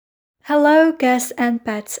Hello, guests and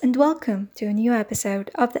pets, and welcome to a new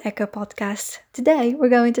episode of the Echo Podcast. Today, we're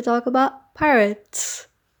going to talk about pirates.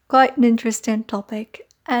 Quite an interesting topic.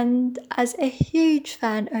 And as a huge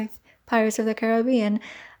fan of Pirates of the Caribbean,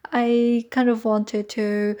 I kind of wanted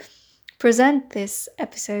to present this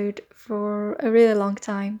episode for a really long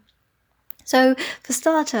time. So, for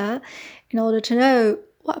starter, in order to know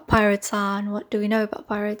what pirates are and what do we know about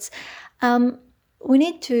pirates, we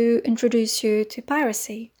need to introduce you to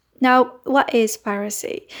piracy. Now, what is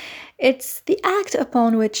piracy? It's the act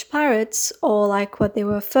upon which pirates, or like what they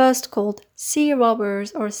were first called, sea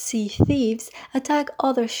robbers or sea thieves, attack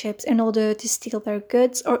other ships in order to steal their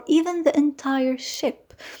goods or even the entire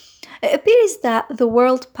ship. It appears that the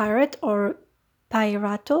word pirate or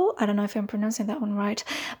Pirato, I don't know if I'm pronouncing that one right,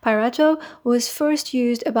 Pirato was first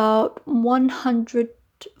used about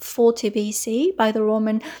 140 BC by the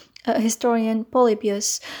Roman historian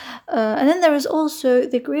Polybius. And then there was also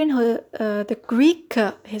the Greek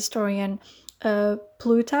historian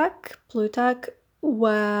Plutarch,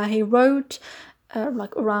 where he wrote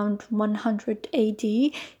like around 100 AD.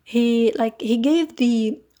 He gave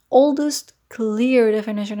the oldest clear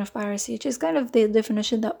definition of piracy, which is kind of the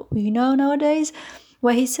definition that we know nowadays,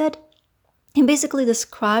 where he basically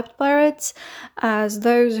described pirates as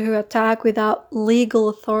those who attack without legal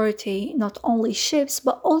authority not only ships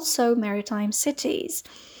but also maritime cities.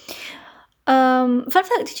 Fun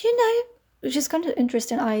fact, did you know, which is kind of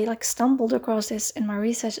interesting, I stumbled across this in my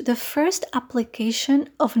research, the first application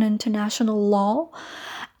of an international law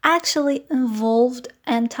actually involved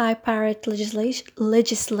anti-pirate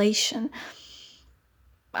legislation.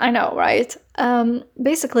 I know, right?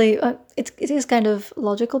 Basically, it is kind of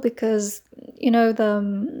logical because,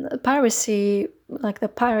 the piracy, like the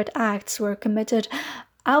pirate acts, were committed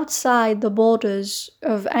outside the borders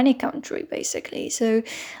of any country, basically. So,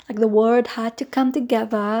 the world had to come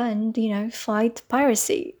together and, fight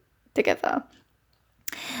piracy together.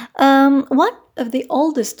 One of the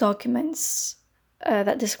oldest documents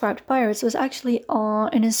that described pirates was actually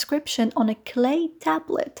an inscription on a clay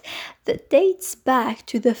tablet that dates back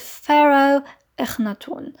to the pharaoh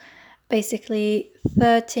Akhenaten, basically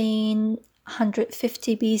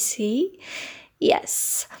 1350 BC.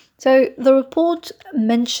 Yes. So the report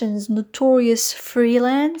mentions notorious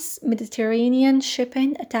freelance Mediterranean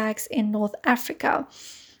shipping attacks in North Africa.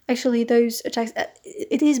 Actually, those attacks,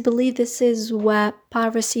 it is believed this is where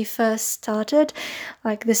piracy first started.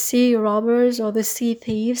 Like the sea robbers or the sea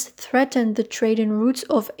thieves threatened the trading routes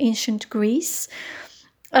of ancient Greece.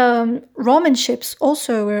 Roman ships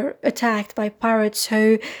also were attacked by pirates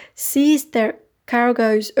who seized their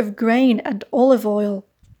cargoes of grain and olive oil,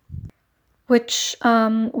 which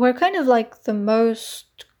were kind of like one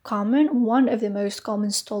of the most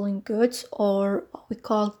common stolen goods, or what we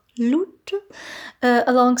call loot,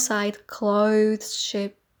 alongside clothes,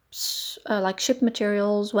 ships, like ship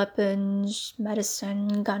materials, weapons,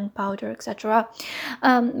 medicine, gunpowder, etc.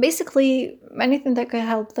 Basically, anything that could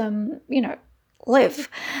help them, live.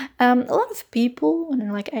 A lot of people,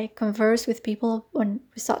 when I converse with people when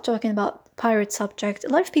we start talking about pirate subject, a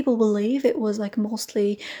lot of people believe it was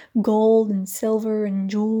mostly gold and silver and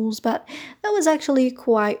jewels, but that was actually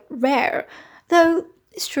quite rare. Though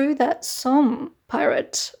it's true that some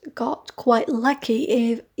pirates got quite lucky.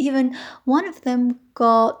 If even one of them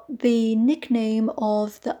got the nickname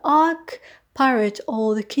of the Ark Pirate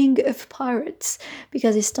or the King of Pirates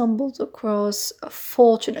because he stumbled across a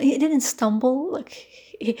fortune. He didn't stumble,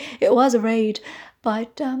 it was a raid,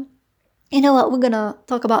 but you know what? We're gonna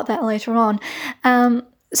talk about that later on.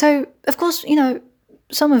 So of course,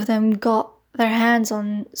 some of them got their hands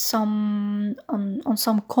on some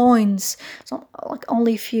coins, some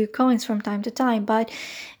only a few coins from time to time, but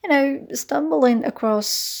stumbling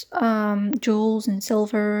across jewels and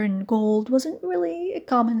silver and gold wasn't really a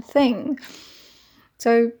common thing.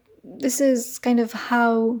 So this is kind of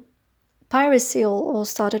how piracy all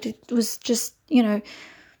started. It was just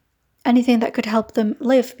anything that could help them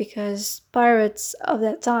live, because pirates of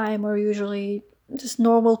that time were usually just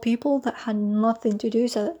normal people that had nothing to do,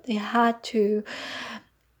 so they had to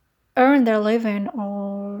earn their living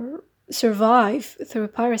or survive through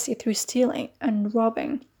piracy, through stealing and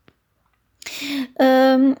robbing.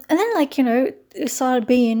 And then it started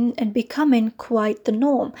being and becoming quite the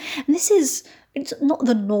norm. And it's not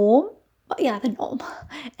the norm, but yeah, the norm.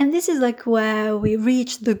 And this is where we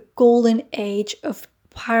reach the golden age of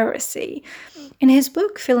piracy. In his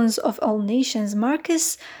book, Villains of All Nations,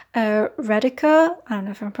 Marcus Redica, I don't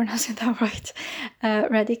know if I'm pronouncing that right,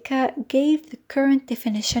 Redica gave the current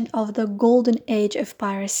definition of the golden age of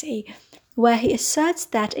piracy, where he asserts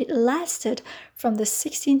that it lasted from the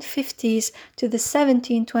 1650s to the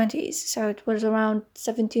 1720s. So it was around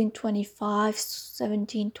 1725,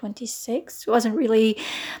 1726. It wasn't really,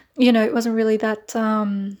 that.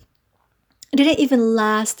 It didn't even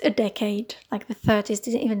last a decade, like the 30s,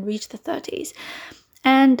 didn't even reach the 30s.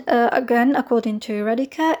 And again, according to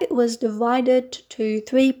Radica, it was divided to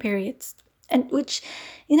 3 periods, and which,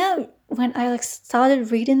 when I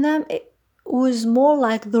started reading them, it was more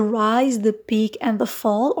like the rise, the peak, and the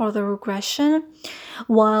fall, or the regression,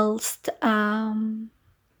 whilst the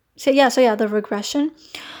regression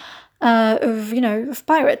of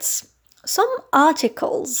pirates. Some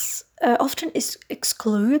articles often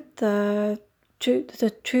exclude the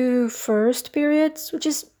two first periods, which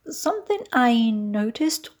is something I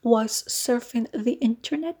noticed was surfing the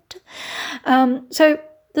internet. So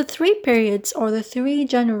the 3 periods, or the 3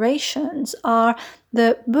 generations, are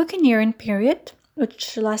the buccaneering period,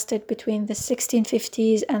 which lasted between the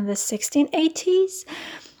 1650s and the 1680s.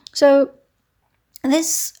 So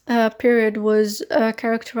this period was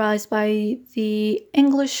characterized by the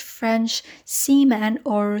English-French seamen,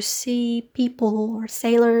 or sea people, or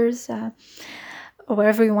sailors, or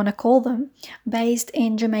whatever you want to call them, based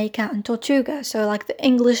in Jamaica and Tortuga. So like the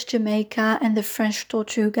English Jamaica and the French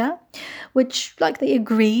Tortuga, which they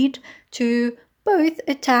agreed to both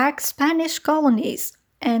attack Spanish colonies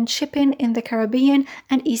and shipping in the Caribbean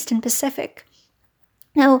and Eastern Pacific.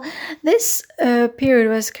 Now, this period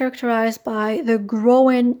was characterized by the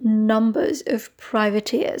growing numbers of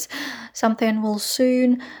privateers, something we'll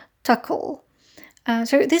soon tackle.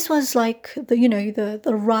 So this was the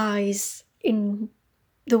rise, in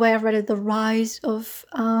the way I've read it, the rise of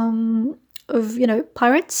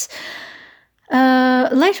pirates.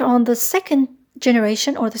 Later on, the second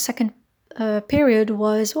generation, or the second period,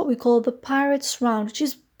 was what we call the Pirates Round, which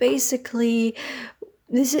is basically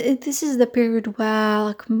this is the period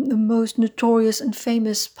where the most notorious and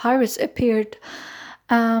famous pirates appeared.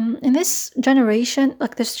 In this generation,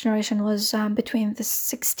 was between the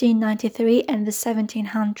 1693 and the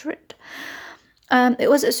 1700. It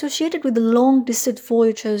was associated with the long-distance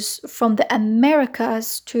voyages from the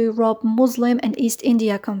Americas to rob Muslim and East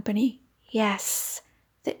India Company. Yes,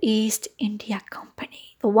 the East India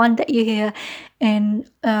Company, the one that you hear in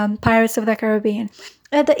Pirates of the Caribbean.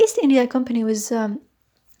 The East India Company was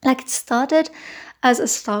it started as a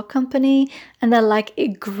stock company, and then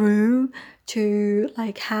it grew to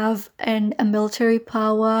have a military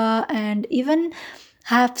power and even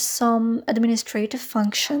have some administrative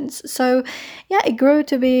functions. So it grew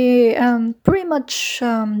to be pretty much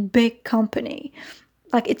big company.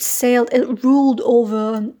 It ruled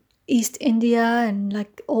over East India and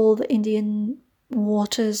all the Indian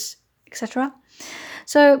waters, etc.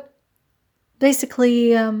 So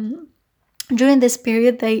basically, during this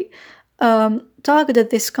period, they targeted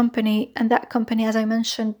this company, and that company, as I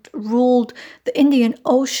mentioned, ruled the Indian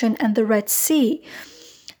Ocean and the Red Sea.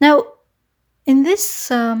 Now, in this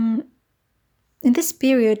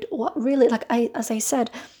period, what really, as I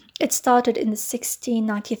said, it started in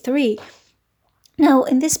 1693. Now,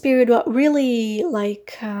 in this period, what really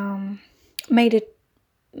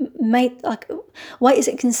why is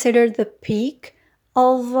it considered the peak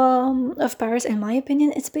of Paris? In my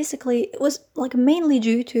opinion, it was mainly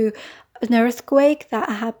due to an earthquake that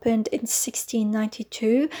happened in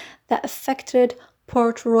 1692 that affected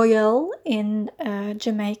Port Royal in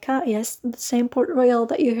Jamaica. Yes, the same Port Royal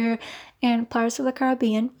that you hear in Pirates of the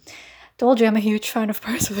Caribbean. Told you I'm a huge fan of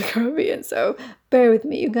Pirates of the Caribbean, so bear with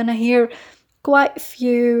me. You're gonna hear quite a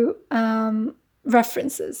few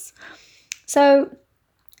references. So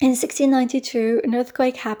in 1692, an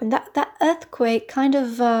earthquake happened. That earthquake kind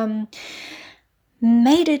of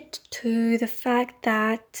made it to the fact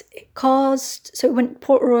that it caused... So when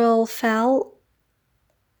Port Royal fell,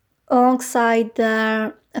 alongside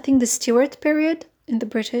the Stuart period in the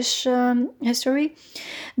British history,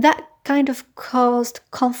 that kind of caused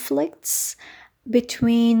conflicts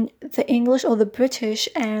between the English, or the British,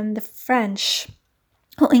 and the French,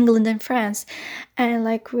 or England and France. And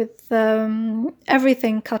with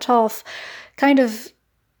everything cut off,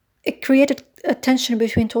 it created a tension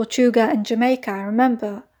between Tortuga and Jamaica.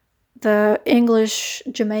 Remember, the English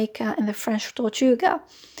Jamaica and the French Tortuga.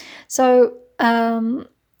 So the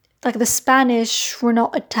Spanish were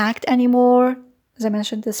not attacked anymore, as I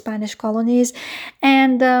mentioned, the Spanish colonies,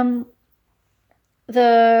 and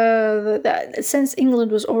since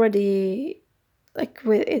England was already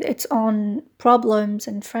with its own problems,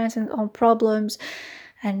 and France and its own problems,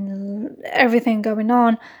 and everything going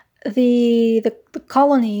on, the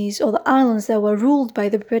colonies, or the islands that were ruled by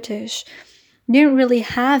the British, didn't really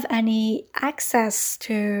have any access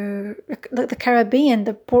to the Caribbean.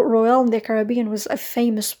 The Port Royal in the Caribbean was a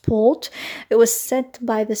famous port. It was set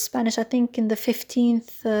by the Spanish, I think, in the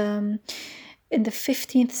 15th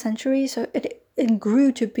century. So it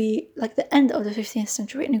grew to be like the end of the 15th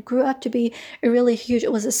century, and it grew up to be a really huge.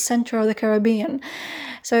 It was the center of the Caribbean.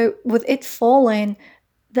 So with it falling,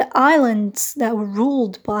 the islands that were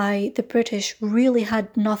ruled by the British really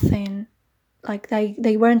had nothing. Like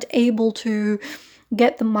they weren't able to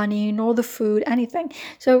get the money nor the food, anything.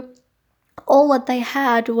 So all what they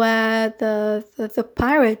had were the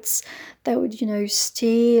pirates that would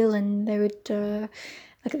steal, and they would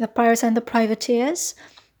like the pirates and the privateers.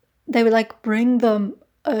 They would like bring them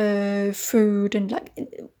food, and like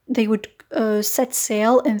they would set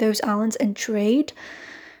sail in those islands and trade,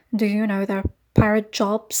 do their pirate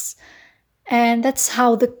jobs, and that's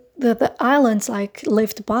how the islands like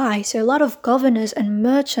lived by. So a lot of governors and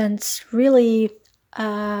merchants really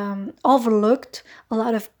overlooked a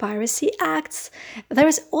lot of piracy acts. There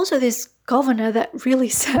is also this governor that really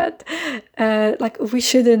said like we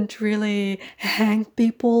shouldn't really hang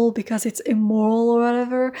people because it's immoral or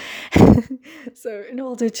whatever. So in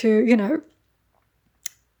order to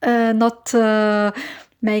not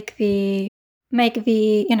make the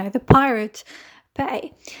the pirate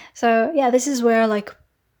pay. So yeah, this is where like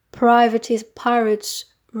pirates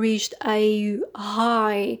reached a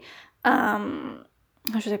high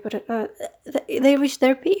how should I put it, they reached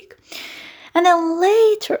their peak. And then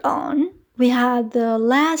later on we had the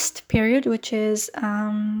last period, which is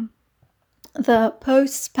the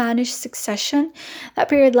post-Spanish succession. That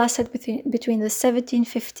period lasted between the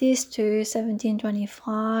 1750s to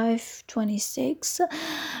 1725-26,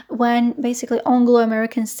 when basically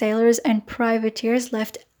Anglo-American sailors and privateers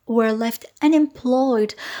were left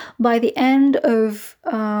unemployed by the end of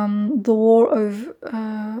the war of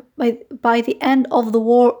by the end of the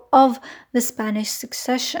War of the Spanish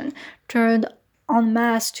Succession, turned en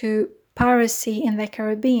masse to piracy in the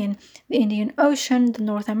Caribbean, the Indian Ocean, the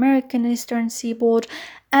North American eastern seaboard,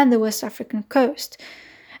 and the West African coast.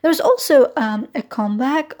 There was also a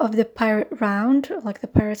comeback of the pirate round, like the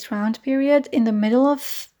Pirates Round period, in the middle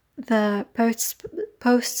of the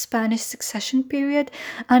post-Spanish succession period.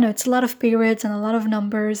 I know it's a lot of periods and a lot of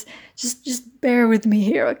numbers. Just bear with me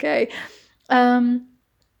here, okay?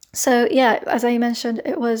 So yeah, as I mentioned,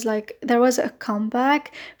 it was like there was a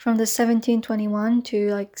comeback from the 1721 to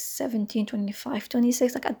like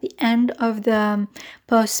 1725-26, like at the end of the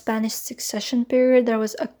post-Spanish succession period, there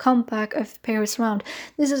was a comeback of Paris Round.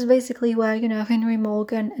 This is basically where Henry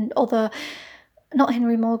Morgan and other, not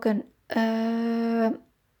Henry Morgan, I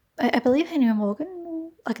believe Henry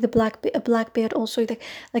Morgan, like the Blackbeard also,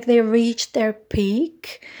 like they reached their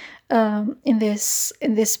peak in this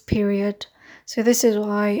period. So this is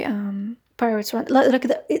why Pirates Run, like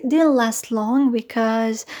it didn't last long,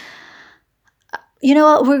 because you know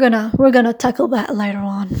what, we're gonna tackle that later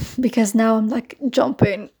on, because now I'm like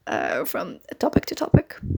jumping from topic to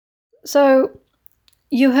topic. So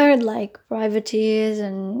you heard like privateers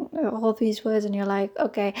and all these words, and you're like,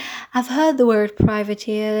 okay, I've heard the word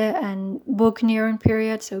privateer and buccaneer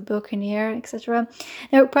period, so buccaneer, etc.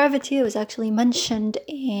 Now, privateer was actually mentioned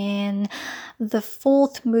in the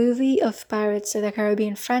fourth movie of Pirates of the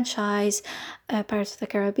Caribbean franchise, Pirates of the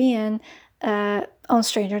Caribbean, on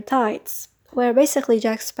Stranger Tides, where basically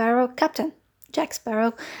Captain Jack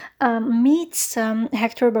Sparrow, meets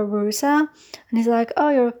Hector Barbossa, and he's like, oh,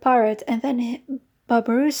 you're a pirate, and then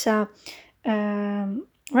Barbarossa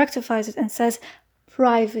rectifies it and says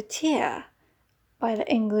privateer by the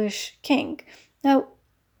English king. Now,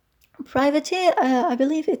 privateer, I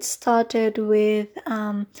believe it started with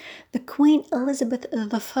the Queen Elizabeth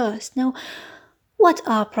I. Now, what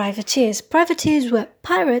are privateers? Privateers were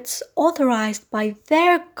pirates authorized by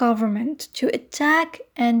their government to attack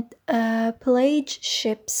and pillage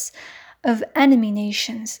ships of enemy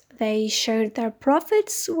nations. They shared their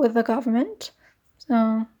profits with the government.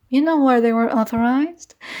 So, where they were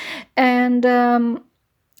authorized. And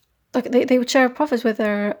they would share profits with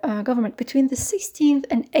their government. Between the 16th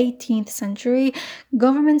and 18th century,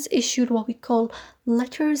 governments issued what we call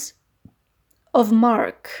letters of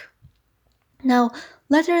marque. Now,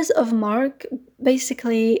 letters of marque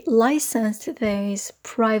basically licensed these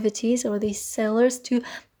privateers or these sailors to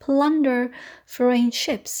plunder foreign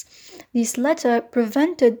ships. This letter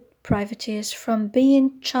prevented privateers from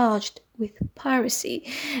being charged with piracy,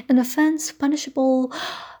 an offense punishable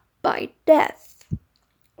by death.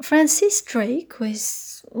 Francis Drake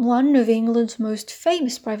was one of England's most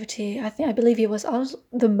famous privateer. I believe he was also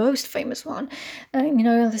the most famous one. In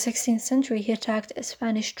the 16th century, he attacked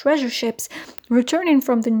Spanish treasure ships returning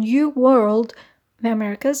from the New World, the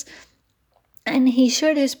Americas, and he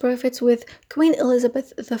shared his profits with Queen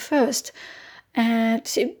Elizabeth I. And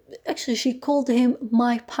she called him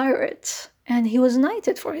my pirate, and he was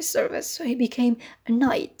knighted for his service, so he became a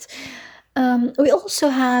knight. We also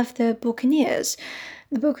have the Buccaneers.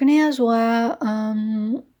 The Buccaneers were,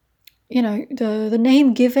 the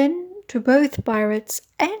name given to both pirates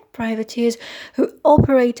and privateers who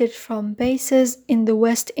operated from bases in the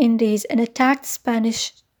West Indies and attacked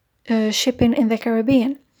Spanish shipping in the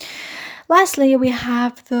Caribbean. Lastly, we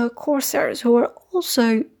have the Corsairs, who were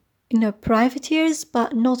also privateers,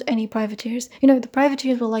 but not any privateers. The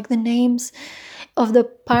privateers were like the names of the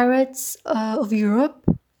pirates of Europe,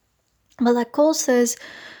 but the Corsairs,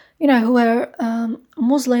 who were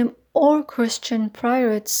Muslim or Christian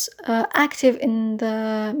pirates active in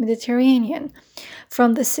the Mediterranean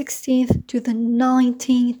from the 16th to the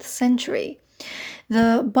 19th century.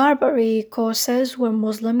 The Barbary Corsairs were a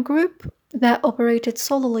Muslim group that operated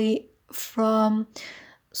solely from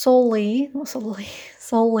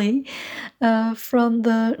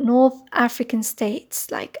the North African states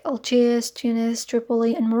like Algiers, Tunis,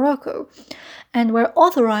 Tripoli, and Morocco, and were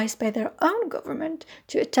authorized by their own government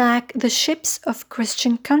to attack the ships of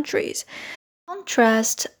Christian countries. In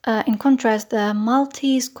contrast, the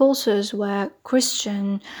Maltese Corsairs were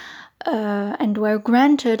Christian and were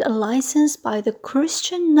granted a license by the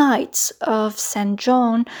Christian Knights of St.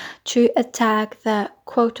 John to attack the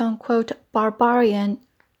quote-unquote barbarian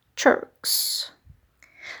Turks.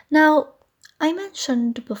 Now, I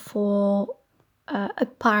mentioned before a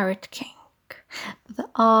pirate king, the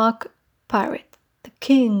Arch-Pirate, the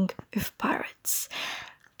king of pirates.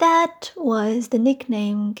 That was the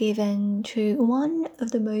nickname given to one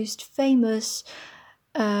of the most famous,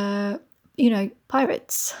 pirates,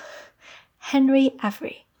 Henry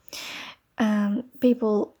Avery.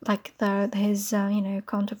 People like his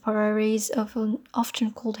contemporaries often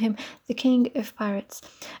called him the king of pirates.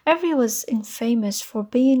 Avery was infamous for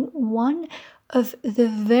being one of the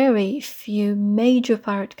very few major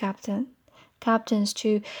pirate captains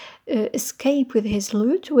to escape with his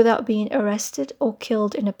loot without being arrested or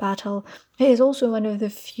killed in a battle. He is also one of the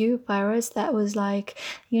few pirates that was like,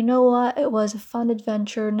 you know what, it was a fun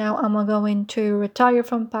adventure, now I'm going to retire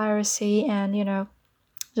from piracy and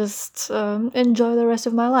just enjoy the rest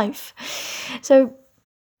of my life. So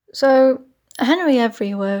Henry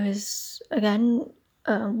Avery was again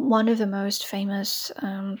one of the most famous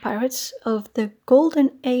pirates of the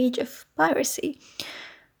golden age of piracy.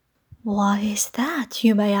 Why is that,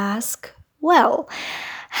 you may ask? Well,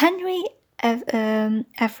 Henry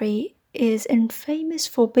Avery is infamous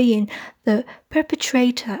for being the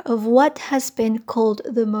perpetrator of what has been called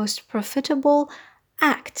the most profitable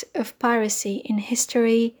act of piracy in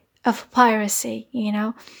history of piracy,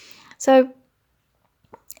 So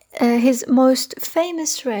his most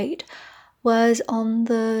famous raid was on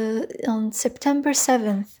September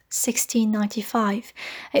 7th, 1695.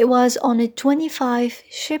 It was on a 25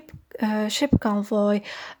 ship convoy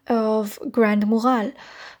of Grand Mughal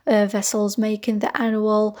vessels making the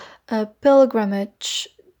annual pilgrimage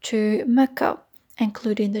to Mecca,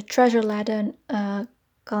 including the treasure-laden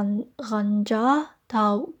Ganja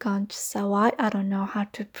Ganj Sawai. I don't know how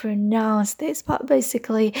to pronounce this, but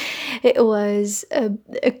basically it was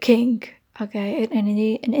a king, okay,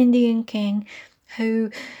 an Indian king who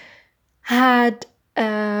had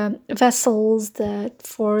vessels that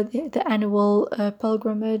for the annual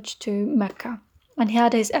pilgrimage to Mecca, and he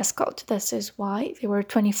had his escort. This is why there were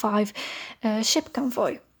 25 ship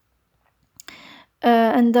convoy.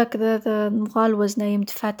 And the Mughal was named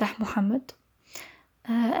Fatah Muhammad.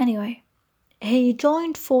 Anyway, he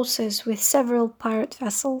joined forces with several pirate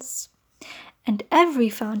vessels, and Avery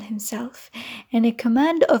found himself in a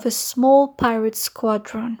command of a small pirate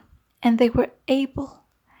squadron, and they were able,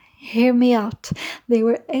 hear me out, they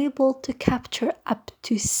were able to capture up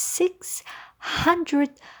to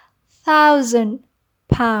 600,000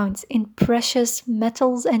 pounds in precious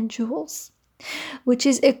metals and jewels, which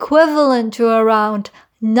is equivalent to around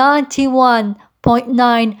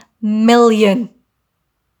 91.9 million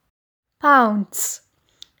pounds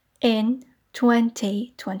in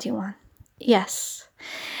 2021. Yes,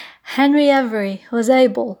 Henry Avery was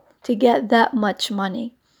able to get that much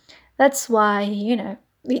money. That's why,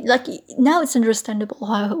 like, now it's understandable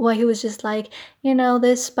why he was just like,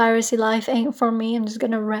 this piracy life ain't for me. I'm just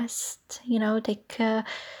gonna rest, take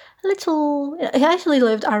little. He actually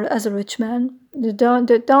lived as a rich man.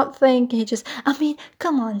 Don't think he just. I mean,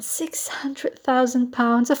 come on,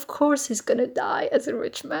 £600,000. Of course, he's gonna die as a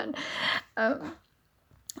rich man. Um,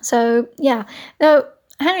 so yeah, though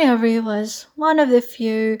Henry Avery was one of the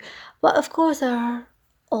few, but of course there are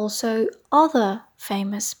also other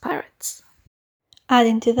famous pirates.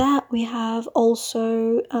 Adding to that, we have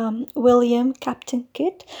also William Captain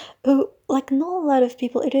Kidd, who, like, not a lot of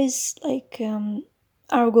people, it is like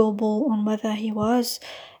arguable on whether he was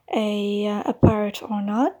a pirate or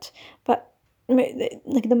not, but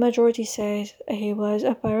like the majority says he was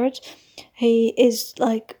a pirate. He is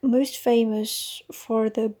like most famous for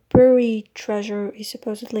the buried treasure he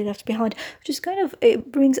supposedly left behind, which is kind of, it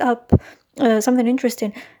brings up something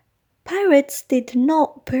interesting. Pirates did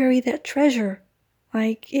not bury their treasure.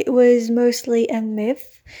 Like, it was mostly a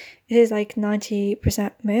myth. It is like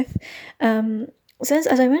 90% myth. Since,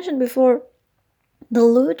 as I mentioned before, the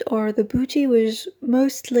loot or the booty was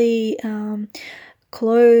mostly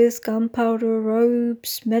clothes, gunpowder,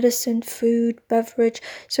 robes, medicine, food, beverage.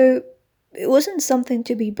 So it wasn't something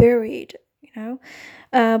to be buried, you know.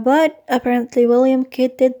 But apparently William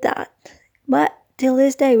Kidd did that. But till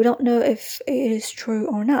this day, we don't know if it is true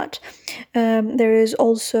or not. There is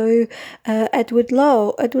also Edward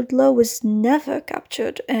Lowe. Edward Lowe was never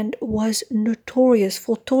captured and was notorious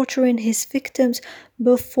for torturing his victims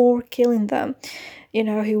before killing them. You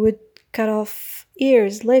know, he would cut off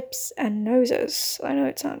ears, lips, and noses. I know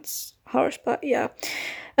it sounds harsh, but yeah.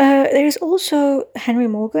 There's also Henry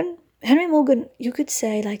Morgan. Henry Morgan, you could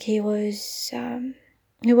say, like, he was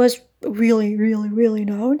really, really, really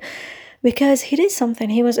known because he did something.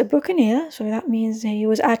 He was a buccaneer, so that means he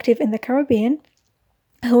was active in the Caribbean,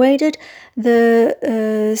 who raided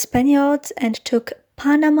the Spaniards and took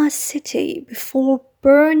Panama City before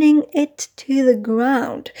burning it to the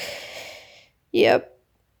ground. Yep,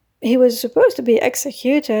 he was supposed to be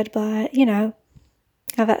executed, but you know,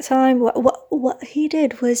 at that time, what he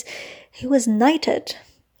did was he was knighted,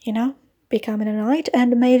 you know, becoming a knight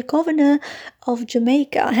and made governor of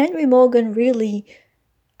Jamaica. Henry Morgan really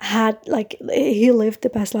had, like, he lived the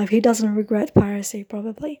best life. He doesn't regret piracy,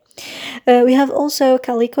 probably. We have also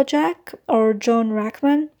Calico Jack or John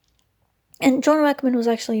Rackman. And John Rackman was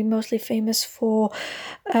actually mostly famous for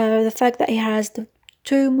the fact that he has the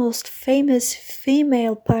two most famous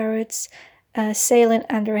female pirates sailing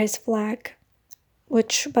under his flag,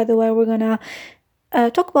 which, by the way, we're gonna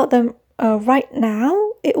talk about them right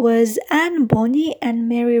now. It was Anne Bonny and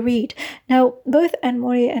Mary Read. Now, both Anne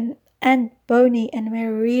Bonny and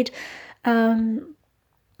Mary Read,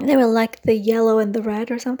 they were like the yellow and the red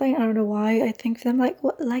or something. I don't know why I think of them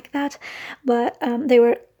like that, but they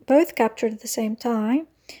were both captured at the same time.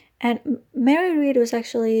 And Mary Read was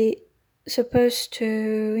actually supposed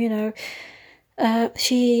to, you know,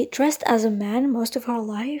 she dressed as a man most of her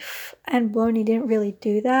life, and Bonnie didn't really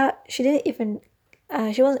do that. She didn't even,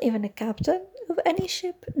 she wasn't even a captain of any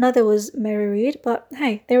ship. Neither was Mary Read, but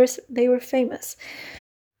hey, they were famous.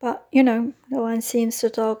 But you know, no one seems to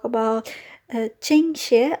talk about Jing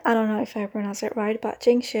Xie. I don't know if I pronounce it right, but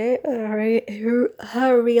Jing Xie,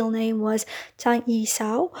 her real name was Tang Yi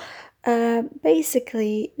Sao.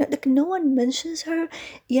 Basically, like, no one mentions her,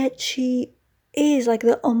 yet she is like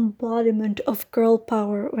the embodiment of girl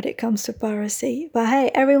power when it comes to piracy. But hey,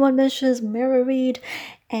 everyone mentions Mary Read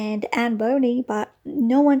and Anne Bonny, but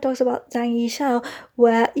no one talks about Zhang Yishao,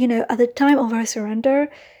 where, you know, at the time of her surrender,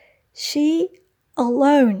 she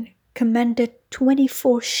alone commanded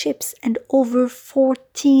 24 ships and over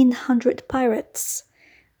 1,400 pirates.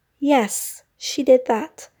 Yes, she did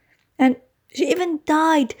that. And she even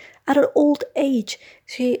died at an old age.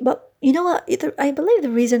 But you know what? I believe the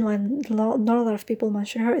reason why not a lot of people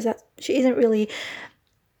mention her is that she isn't really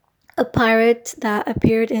a pirate that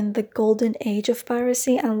appeared in the golden age of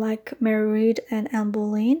piracy, unlike Mary Read and Anne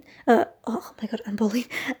Boleyn. Oh my god, Anne Boleyn,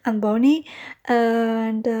 Anne Bonny.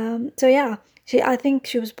 And so yeah, I think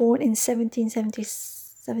she was born in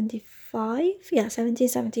 1775. Yeah,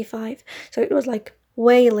 1775. So it was like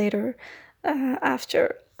way later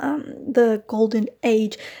after the golden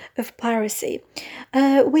age of piracy.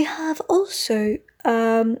 We have also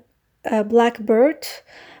Blackbird.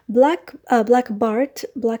 Black Bart.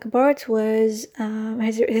 Black Bart was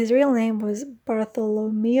his real name was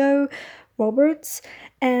Bartholomew Roberts,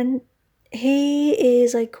 and he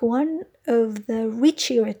is like one of the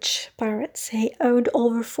rich pirates. He owned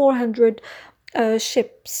over 400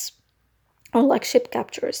 ships, or like ship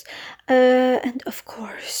captures, and of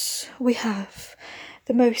course we have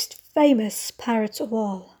the most famous pirates of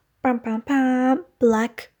all,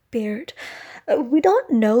 Blackbeard. We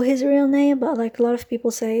don't know his real name, but like a lot of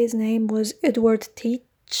people say his name was Edward Teach.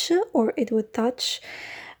 Touch or Edward Touch.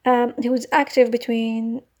 He was active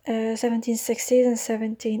between 1760s and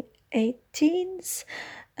 1718s,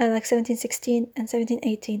 like 1716 and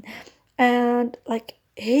 1718. And like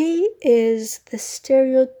he is the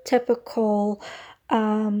stereotypical,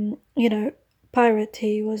 pirate.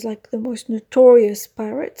 He was like the most notorious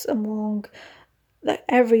pirates among like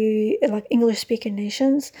every like English speaking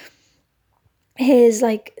nations. His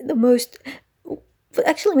like the most what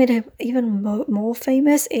actually made him even more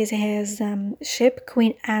famous is his ship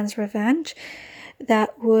Queen Anne's Revenge,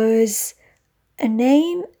 that was a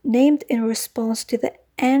name named in response to the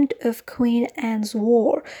end of Queen Anne's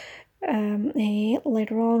War. He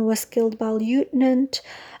later on was killed by Lieutenant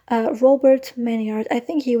Robert Maynard. I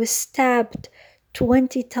think he was stabbed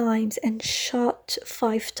 20 times and shot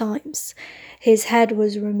 5 times. His head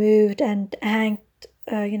was removed and hanged,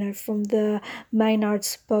 from the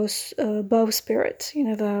Maynard's bowsprit. You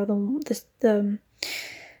know,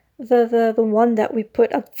 the one that we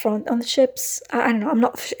put up front on the ships. I don't know. I'm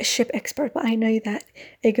not a ship expert, but I know that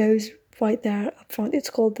it goes right there up front. It's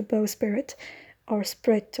called the bowsprit or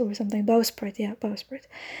sprit or something. Bowsprit, yeah, bowsprit.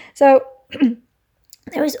 So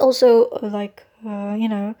there is also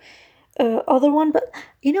other one, but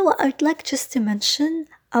you know what? I'd like just to mention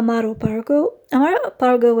Amaro Pargo. Amaro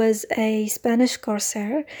Pargo was a Spanish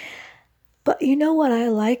corsair. But you know what I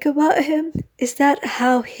like about him is that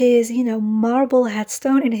how his, marble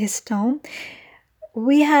headstone in his tomb,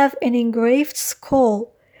 we have an engraved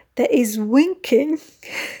skull that is winking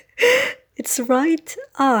its right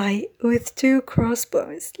eye with 2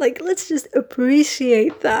 crossbones. Like, let's just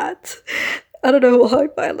appreciate that. I don't know why,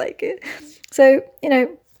 but I like it. So,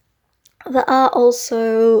 there are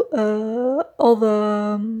also all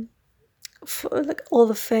the all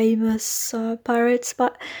the famous pirates,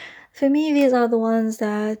 but for me, these are the ones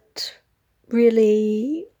that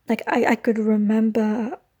really like I could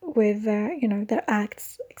remember with their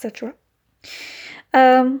acts, etc.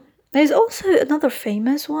 There's also another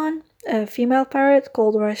famous one, a female pirate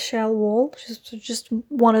called Rachel Wall. Just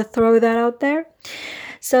want to throw that out there.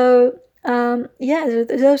 So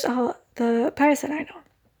those are the pirates that I know.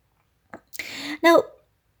 Now,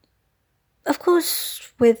 of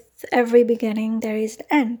course, with every beginning there is an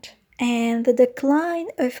end, and the decline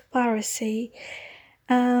of piracy.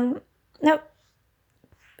 Now,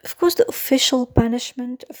 of course, the official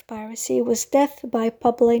punishment of piracy was death by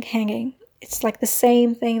public hanging. It's like the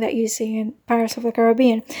same thing that you see in Pirates of the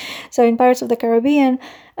Caribbean. So in Pirates of the Caribbean,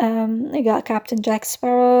 you got Captain Jack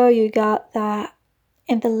Sparrow. You got that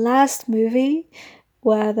in the last movie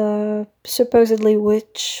where the supposedly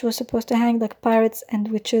witch was supposed to hang, like pirates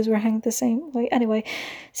and witches were hanged the same way. Anyway,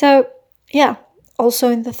 so yeah, also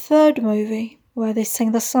in the third movie where they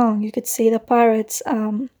sing the song, you could see the pirates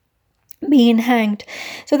being hanged.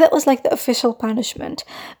 So that was like the official punishment.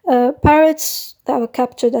 Pirates that were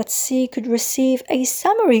captured at sea could receive a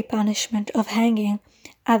summary punishment of hanging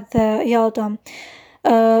at the Yaldam.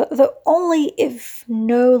 Though only if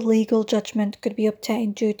no legal judgment could be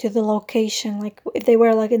obtained due to the location. Like if they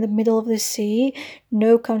were like in the middle of the sea,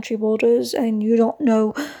 no country borders, and you don't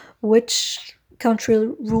know which country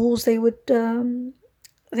rules they would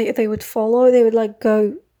they would follow, they would like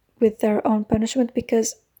go with their own punishment,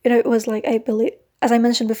 because it was like, I believe, as I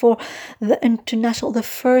mentioned before, the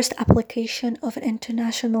first application of an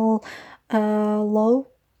international law.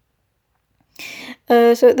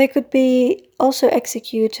 So they could be also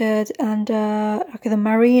executed under the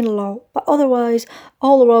marine law, but otherwise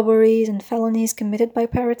all robberies and felonies committed by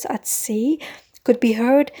pirates at sea could be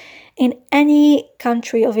heard in any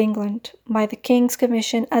country of England by the King's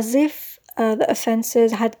Commission, as if the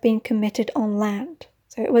offences had been committed on land.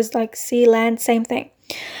 So it was like sea, land, same thing.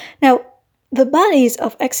 Now, the bodies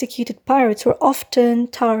of executed pirates were often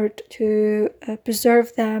tarred to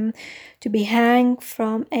preserve them to be hanged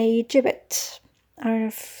from a gibbet. I don't know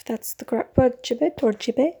if that's the correct word, gibbet or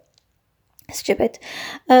gibbet. It's gibbet.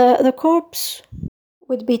 The corpse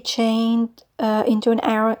would be chained into an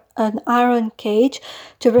iron cage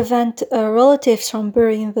to prevent relatives from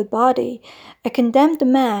burying the body. A condemned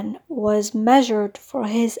man was measured for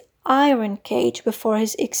his iron cage before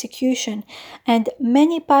his execution, and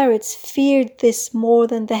many pirates feared this more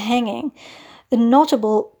than the hanging. The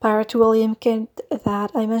notable pirate William Kent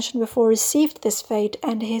that I mentioned before received this fate,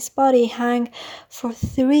 and his body hung for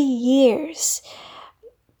 3 years.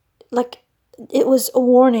 Like, it was a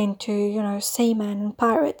warning to, seamen and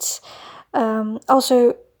pirates.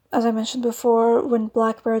 Also, as I mentioned before, when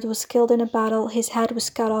Blackbeard was killed in a battle, his head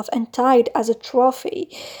was cut off and tied as a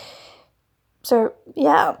trophy. So,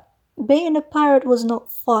 yeah, being a pirate was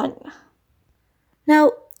not fun.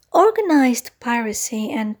 Now, Organized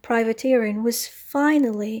piracy and privateering were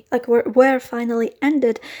finally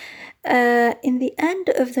ended in the end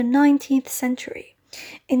of the 19th century.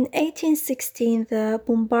 In 1816, the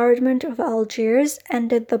bombardment of Algiers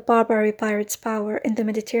ended the Barbary pirates' power in the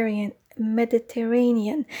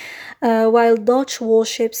Mediterranean, while Dutch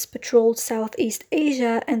warships patrolled Southeast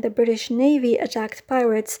Asia and the British Navy attacked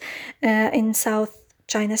pirates in South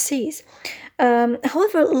China Seas.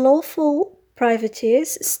 However, lawful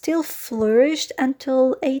privateers still flourished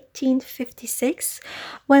until 1856,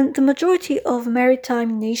 when the majority of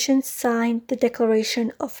maritime nations signed the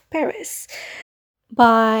Declaration of Paris.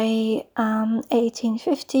 By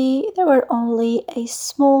 1850, there were only a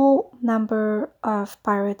small number of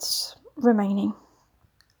pirates remaining.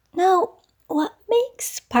 Now, what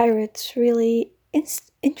makes pirates really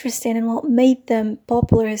interesting and what made them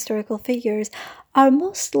popular historical figures are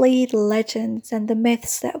mostly the legends and the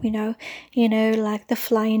myths that we know, like the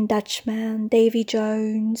Flying Dutchman, Davy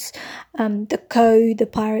Jones, the Code, the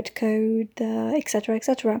Pirate Code, etc.,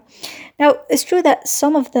 etc. Now, it's true that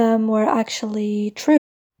some of them were actually true,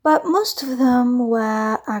 but most of them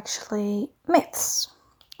were actually myths.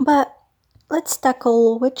 But let's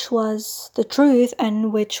tackle which was the truth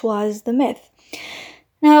and which was the myth.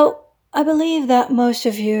 Now, I believe that most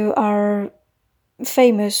of you are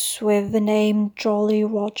famous with the name Jolly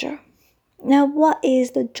Roger. Now, what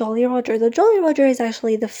is the Jolly Roger? The Jolly Roger is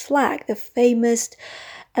actually the flag, the famous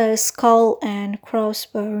skull and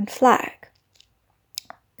crossbone flag.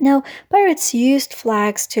 Now, pirates used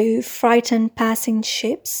flags to frighten passing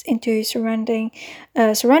ships into surrendering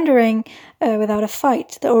without a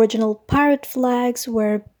fight. The original pirate flags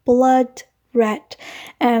were blood red,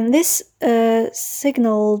 and this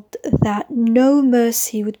signaled that no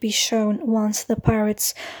mercy would be shown once the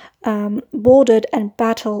pirates boarded and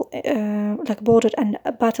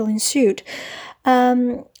a battle ensued.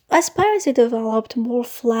 As piracy developed, more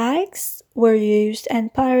flags were used,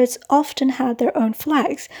 and pirates often had their own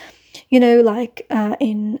flags. Like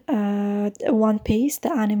in One Piece,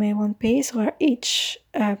 the anime One Piece, where each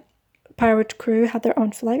pirate crew had their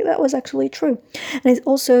own flag. That was actually true. And it's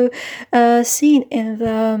also seen in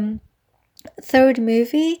the third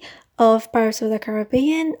movie of Pirates of the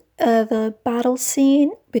Caribbean, the battle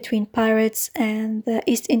scene between pirates and the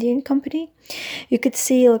East Indian Company. You could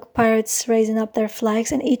see pirates raising up their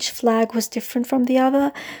flags, and each flag was different from the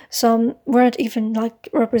other. Some weren't even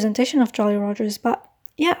representation of Jolly Rogers, but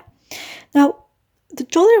yeah. Now, the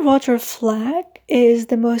Jolly Roger flag is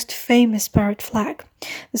the most famous pirate flag.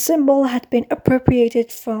 The symbol had been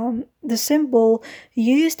appropriated from the symbol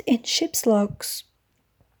used in ship's logs,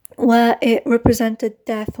 where it represented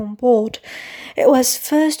death on board. It was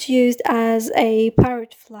first used as a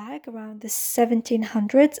pirate flag around the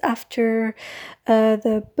 1700s after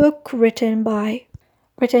the book written by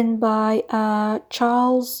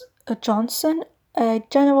Charles Johnson, A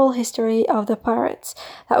General History of the Pirates,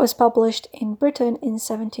 that was published in Britain in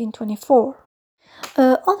 1724.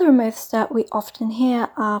 Other myths that we often hear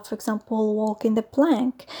are, for example, walking the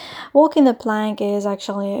plank. Walking the plank is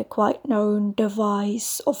actually a quite known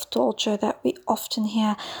device of torture that we often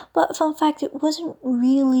hear, but fun fact, it wasn't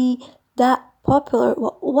really that popular.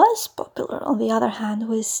 What was popular, on the other hand,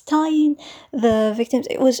 was tying the victims.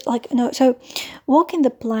 It was so walking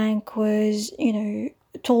the plank was,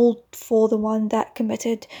 told for the one that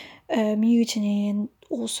committed mutiny and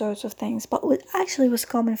all sorts of things. But what actually was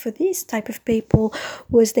common for these type of people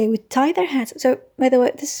was they would tie their hands. So, by the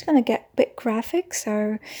way, this is gonna get a bit graphic,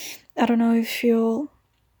 so I don't know if you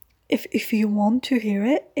want to hear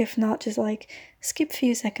it. If not, just skip a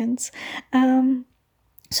few seconds.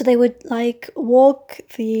 So they would walk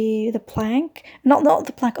the plank, not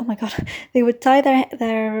the plank. Oh my god! They would tie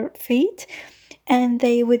their feet, and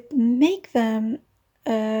they would make them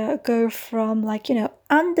go from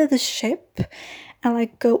under the ship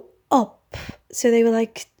and go up. So they were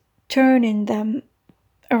turning them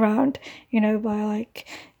around, by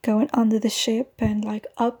going under the ship and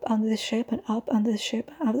up under the ship and up under the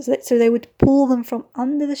ship. So they would pull them from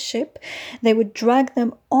under the ship, they would drag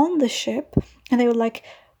them on the ship, and they would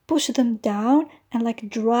push them down and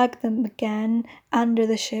drag them again under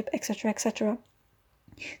the ship, etc., etc.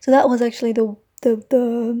 So that was actually the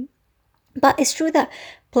but it's true that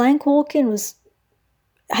plank walking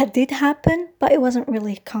did happen, but it wasn't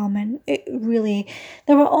really common.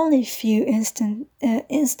 There were only a few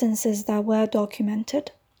instances that were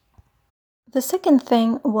documented. The second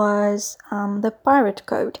thing was the pirate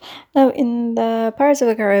code. Now, in the Pirates of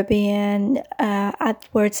the Caribbean, at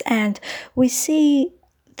World's End, we see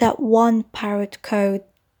that one pirate code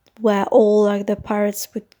where all the pirates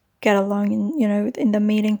would get along in the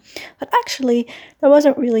meeting. But actually, there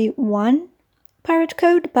wasn't really one pirate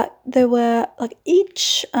code, but there were like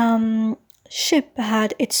each ship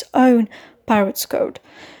had its own pirates code.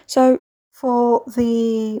 So for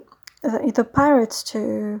the pirates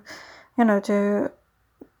to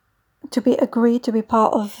be agreed to be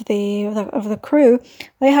part of the crew,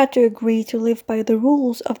 they had to agree to live by the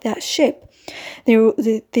rules of that ship.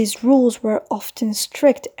 These rules were often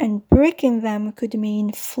strict, and breaking them could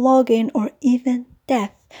mean flogging or even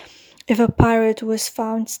death. If a pirate was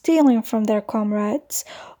found stealing from their comrades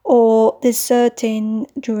or deserting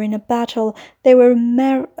during a battle, they were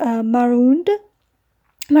marooned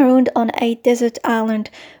on a desert island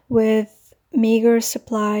with meager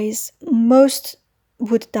supplies. Most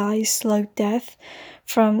would die slow death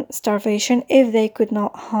from starvation if they could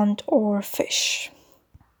not hunt or fish.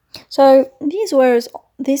 So these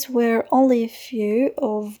were only a few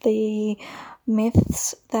of the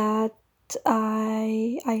myths that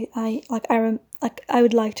I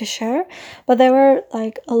would like to share, but there were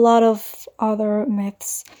like a lot of other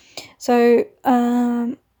myths. So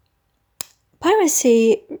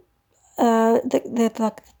piracy,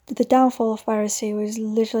 the downfall of piracy was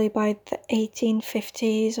literally by the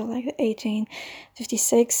 1850s or like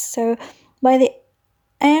 1856. So by the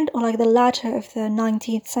end or like the latter of the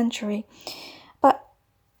 19th century. But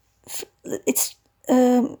it's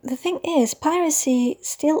the thing is, piracy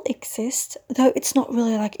still exists, though it's not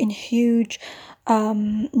really like in huge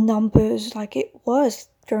numbers like it was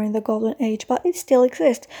during the Golden Age, but it still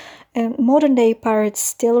exists. Modern day pirates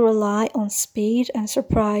still rely on speed and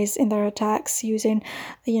surprise in their attacks, using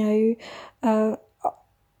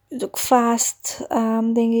fast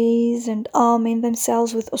dinghies and arming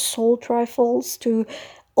themselves with assault rifles to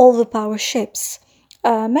overpower ships.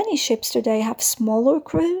 Many ships today have smaller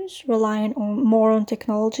crews, relying more on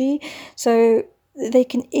technology, so they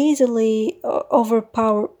can easily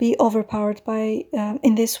be overpowered by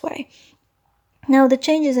in this way. Now, the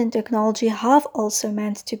changes in technology have also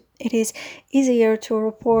meant it is easier to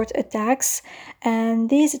report attacks, and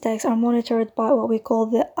these attacks are monitored by what we call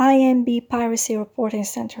the IMB Piracy Reporting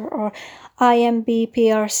Center, or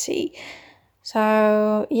IMBPRC.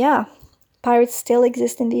 So yeah, pirates still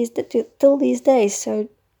exist till these days. So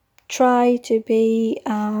try to be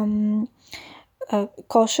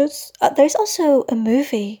cautious. There's also a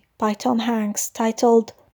movie by Tom Hanks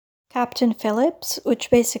titled Captain Phillips, which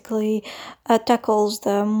basically tackles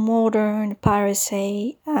the modern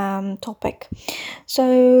piracy topic.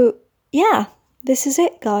 So yeah, this is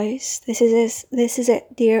it, guys. This is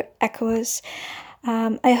it, dear echoers.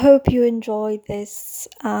 I hope you enjoyed this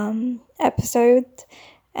episode,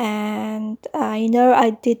 and I know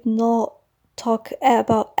I did not talk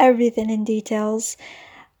about everything in details,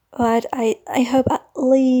 but I hope at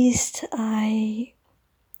least I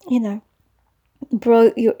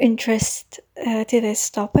brought your interest to this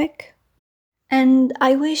topic. And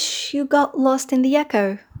I wish you got lost in the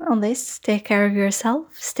echo on this. Take care of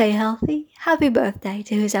yourself, stay healthy, happy birthday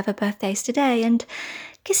to whose ever birthdays today, and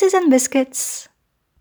kisses and biscuits.